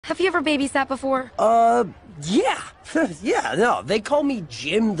Have you ever babysat before? Yeah. Yeah, no, they call me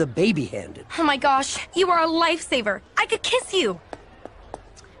Jim the Baby-Handed. Oh my gosh, you are a lifesaver. I could kiss you.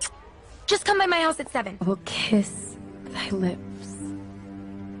 Just come by my house at 7. I will kiss thy lips.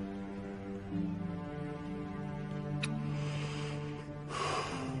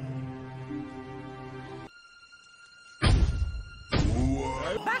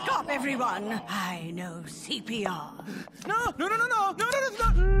 Back up, everyone! I know CPR. No!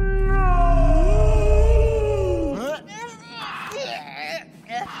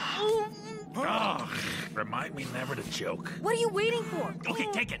 Oh, remind me never to choke. What are you waiting for? Okay,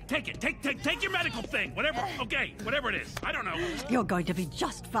 take it. Take your medical thing. Whatever. Okay, whatever it is. I don't know. You're going to be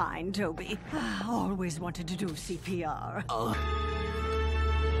just fine, Toby. I always wanted to do CPR.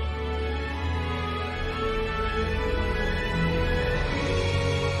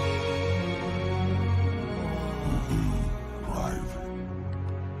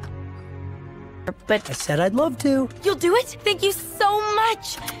 But I said I'd love to. you'll do it? Thank you so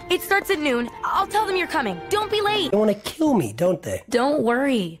much. It starts at noon. I'll tell them you're coming. Don't be late. They want to kill me, don't they? Don't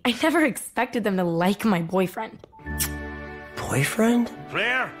worry. I never expected them to like my boyfriend. Boyfriend?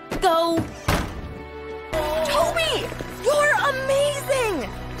 Claire? Go. Toby! You're amazing!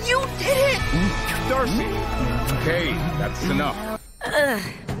 You did it! Darcy! Okay, that's enough.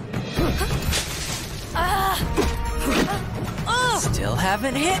 Still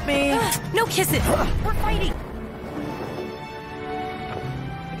haven't hit me. No kisses. We're fighting.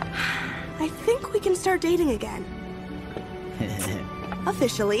 I think we can start dating again.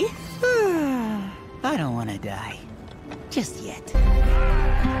 Officially. I don't want to die. Just yet.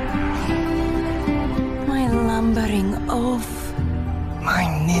 My lumbering oaf. My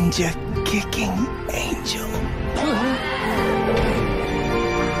ninja kicking angel.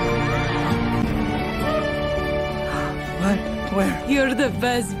 What? Where? You're the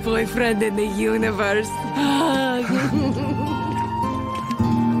best boyfriend in the universe.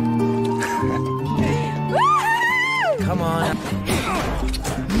 Come on.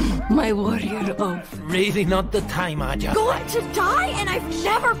 My warrior oaf. Really not the time, Aja. Going to die, and I've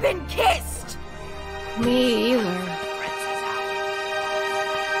never been kissed. Me either.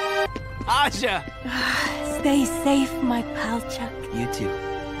 Aja! Stay safe, my pal Chuck. You too.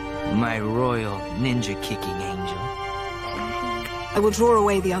 My royal ninja kicking angel. I will draw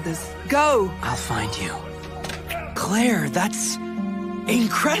away the others. Go! I'll find you. Claire, that's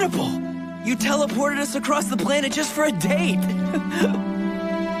incredible! You teleported us across the planet just for a date!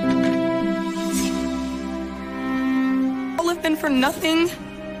 All have been for nothing.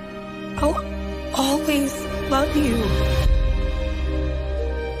 I'll always love you.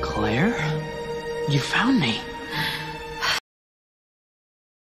 Claire? You found me.